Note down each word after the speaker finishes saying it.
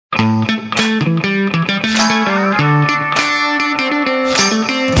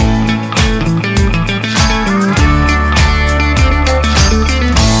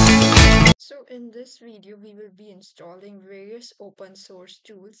installing various open source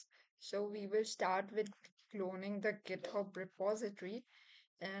tools. So we will start with cloning the GitHub repository,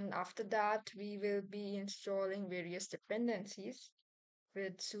 and after that we will be installing various dependencies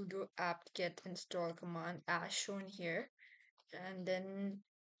with sudo apt-get install command as shown here. And then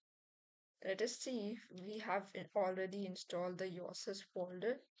let us see, we have already installed the Yosys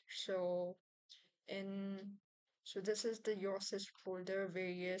folder. So in this is the Yosys folder,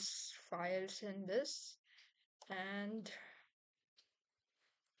 various files in this, and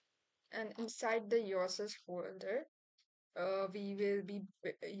inside the Yosys folder, we will be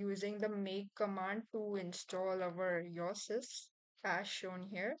using the make command to install our Yosys as shown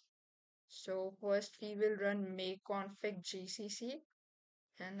here. So first we will run make config gcc,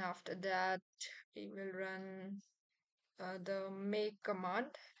 and after that we will run the make command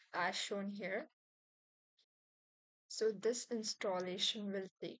as shown here. So this installation will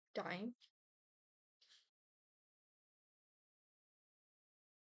take time.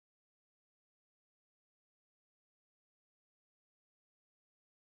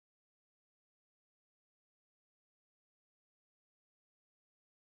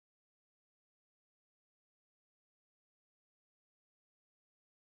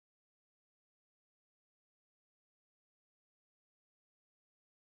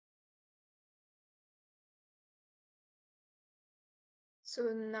 So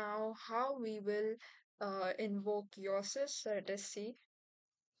now how we will invoke Yosys, let us see.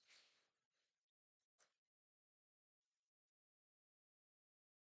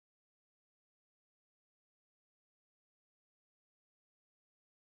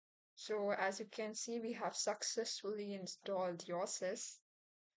 So as you can see, we have successfully installed Yosys.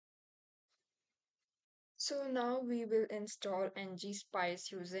 So now we will install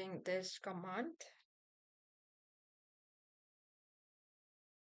ngSpice using this command.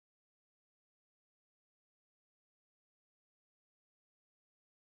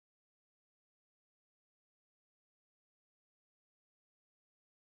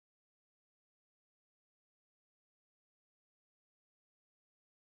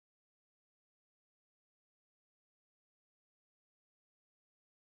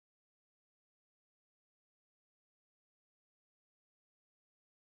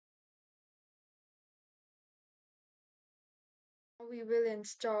 We will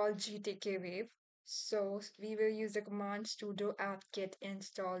install GTK Wave. So we will use the command sudo apt-get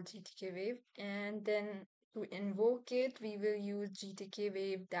install GTK Wave, and then to invoke it, we will use GTK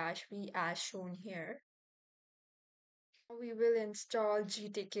Wave -v as shown here. We will install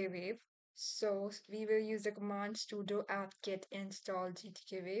GTK Wave. So we will use the command sudo apt-get install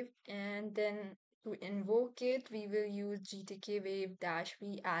GTK Wave, and then to invoke it, we will use GTK Wave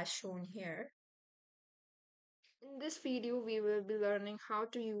 -v as shown here. In this video, we will be learning how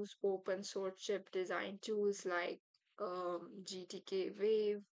to use open source chip design tools like GTK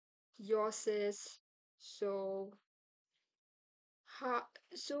Wave, Yosys. So,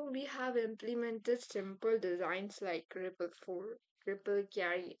 we have implemented simple designs like Ripple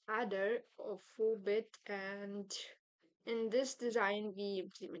Carry Adder of 4-bit, and in this design we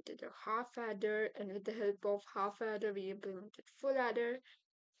implemented a half adder, and with the help of half adder we implemented full adder,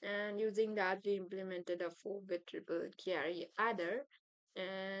 and using that we implemented a 4-bit triple carry adder,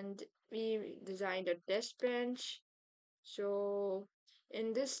 and we designed a test bench. So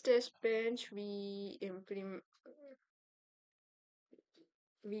in this test bench we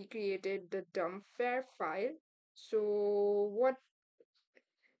created the dumpware file. So what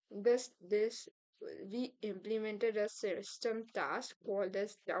this we implemented a system task called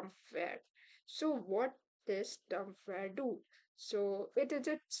as dumpware. So what this dumpware do? So it is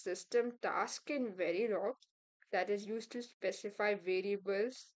a system task in Verilog that is used to specify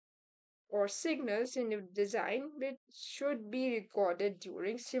variables or signals in your design which should be recorded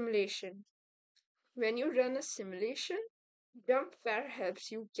during simulation. When you run a simulation, Dumpware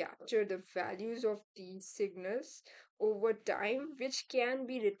helps you capture the values of these signals over time, which can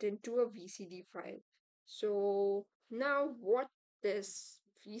be written to a VCD file. So, now what this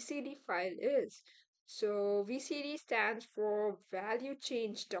VCD file is? So, VCD stands for Value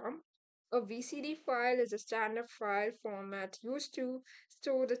Change Dump. A VCD file is a standard file format used to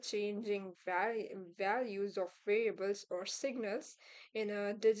store the changing values of variables or signals in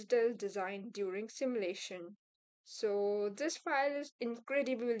a digital design during simulation. So this file is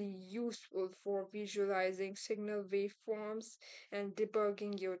incredibly useful for visualizing signal waveforms and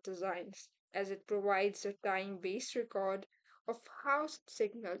debugging your designs, as it provides a time-based record of how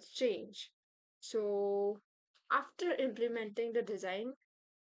signals change. So after implementing the design,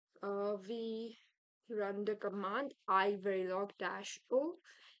 we run the command iverilog-o,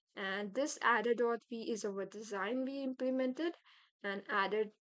 And this adder.v is our design we implemented, and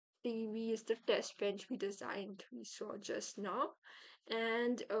adder.tv is the test bench we designed, we saw just now.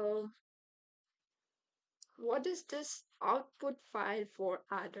 And what is this output file for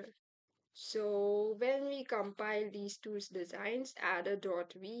adder? So when we compile these two designs,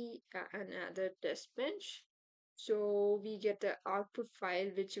 adder.v and adder test bench, so we get the output file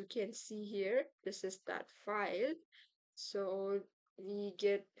which you can see here. This is that file. So we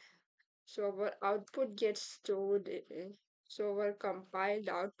get, so our output gets stored in, so our compiled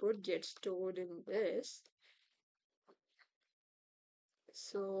output gets stored in this.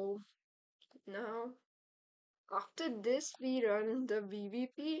 So now after this we run the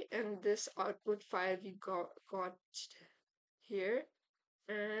VVP and this output file we got here,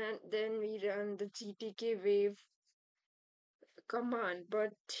 and then we run the GTK wave command,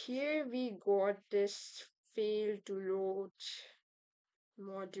 but here we got this fail to load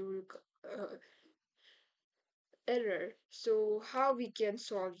module error. So how we can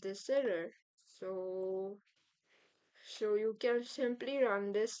solve this error? So you can simply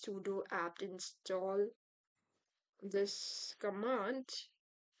run this sudo apt install this command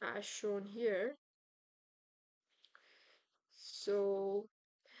as shown here. So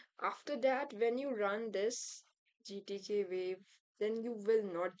after that, when you run this GTK wave, then you will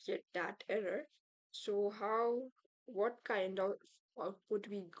not get that error. So what kind of output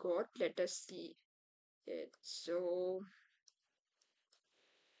we got? Let us see it. So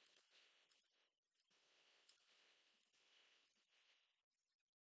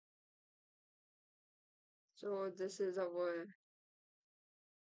this is our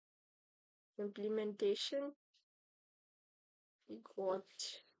implementation we got.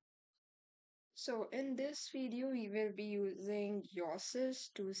 So in this video, we will be using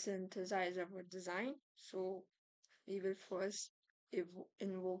Yosys to synthesize our design. So we will first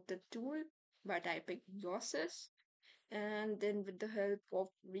invoke the tool by typing Yosys, and then with the help of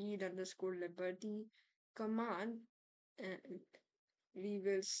read underscore liberty command, and we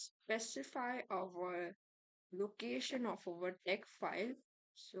will specify our location of our text file.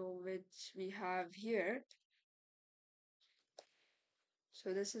 So which we have here.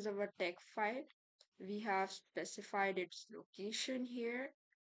 So this is our text file. We have specified its location here,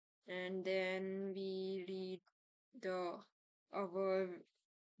 and then we read the our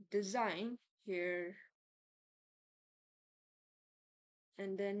design here,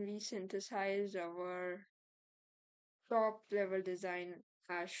 and then we synthesize our top level design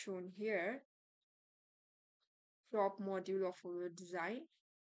as shown here, top module of our design,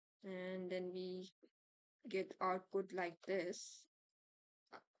 and then we get output like this.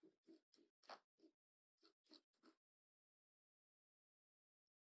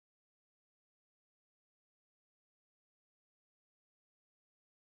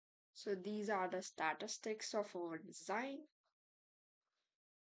 So these are the statistics of our design.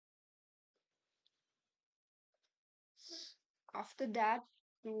 After that,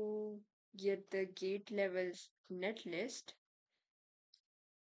 to get the gate levels netlist,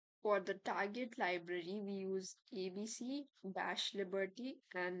 for the target library, we use ABC dash liberty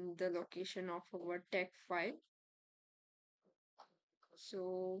and the location of our text file.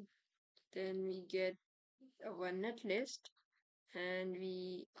 So then we get our netlist and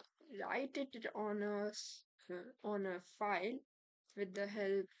we write it on a file with the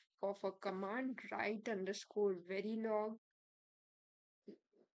help of a command write underscore verilog.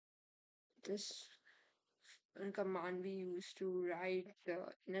 This command we use to write the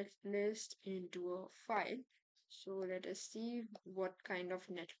netlist into a file. So let us see what kind of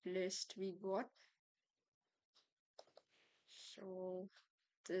netlist we got. So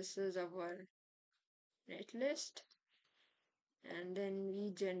this is our netlist, and then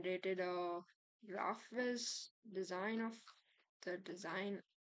we generated a GraphViz design of the design,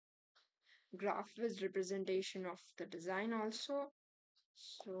 GraphViz representation of the design also.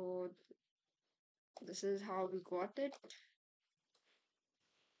 So this is how we got it.